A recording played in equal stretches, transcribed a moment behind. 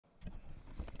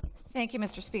Thank you,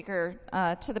 Mr. Speaker.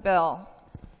 To the bill.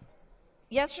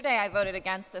 Yesterday I voted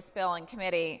against this bill in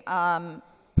committee,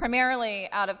 primarily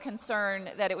out of concern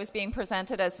that it was being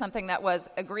presented as something that was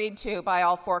agreed to by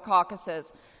all four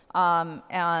caucuses,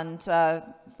 and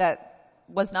that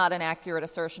was not an accurate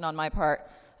assertion on my part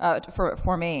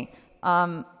for me.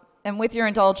 And with your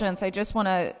indulgence, I just want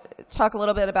to talk a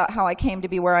little bit about how I came to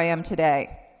be where I am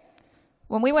today.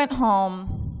 When we went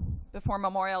home before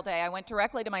Memorial Day, I went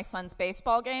directly to my son's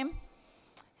baseball game,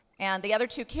 and the other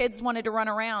two kids wanted to run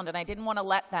around, and I didn't want to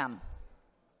let them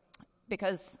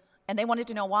and they wanted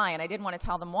to know why, and I didn't want to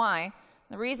tell them why.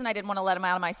 The reason I didn't want to let them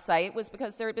out of my sight was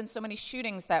because there had been so many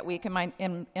shootings that week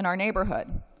in our neighborhood.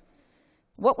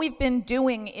 What we've been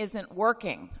doing isn't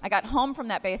working. I got home from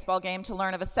that baseball game to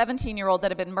learn of a 17-year-old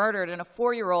that had been murdered and a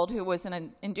 4-year-old who was in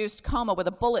an induced coma with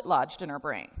a bullet lodged in her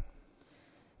brain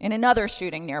in another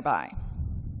shooting nearby.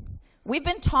 We've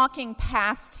been talking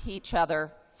past each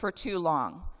other for too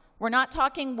long. We're not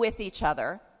talking with each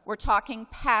other. We're talking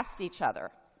past each other.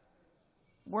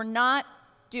 We're not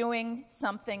doing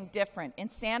something different.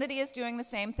 Insanity is doing the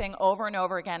same thing over and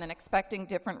over again and expecting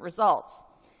different results.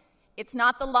 It's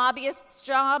not the lobbyist's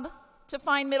job to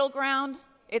find middle ground.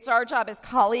 It's our job as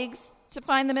colleagues to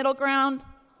find the middle ground.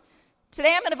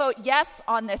 Today I'm going to vote yes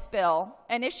on this bill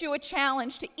and issue a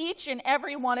challenge to each and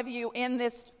every one of you in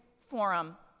this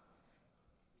forum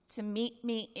to meet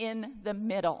me in the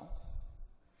middle.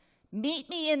 Meet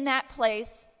me in that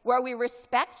place where we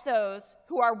respect those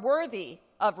who are worthy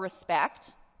of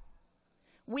respect.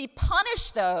 We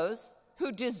punish those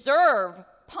who deserve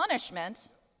punishment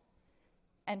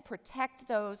and protect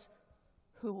those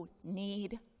who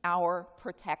need our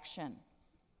protection.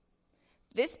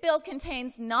 This bill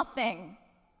contains nothing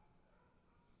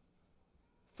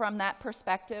from that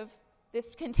perspective. This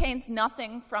contains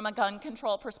nothing from a gun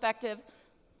control perspective,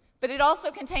 but it also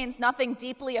contains nothing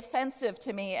deeply offensive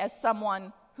to me as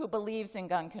someone who believes in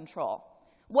gun control.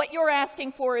 What you're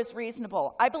asking for is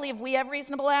reasonable. I believe we have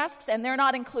reasonable asks, and they're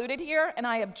not included here, and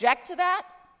I object to that,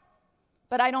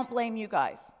 but I don't blame you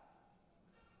guys.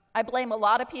 I blame a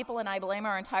lot of people, and I blame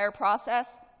our entire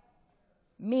process.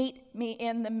 Meet me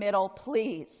in the middle,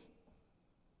 please.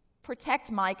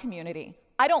 Protect my community.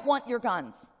 I don't want your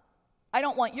guns. I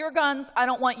don't want your guns. I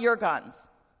don't want your guns.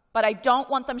 But I don't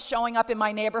want them showing up in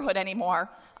my neighborhood anymore.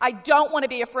 I don't want to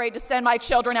be afraid to send my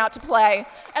children out to play.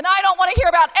 And I don't want to hear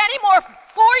about any more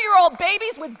 4-year-old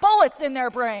babies with bullets in their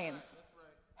brains.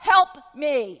 Help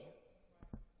me.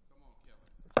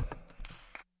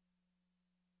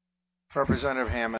 Representative Hammond.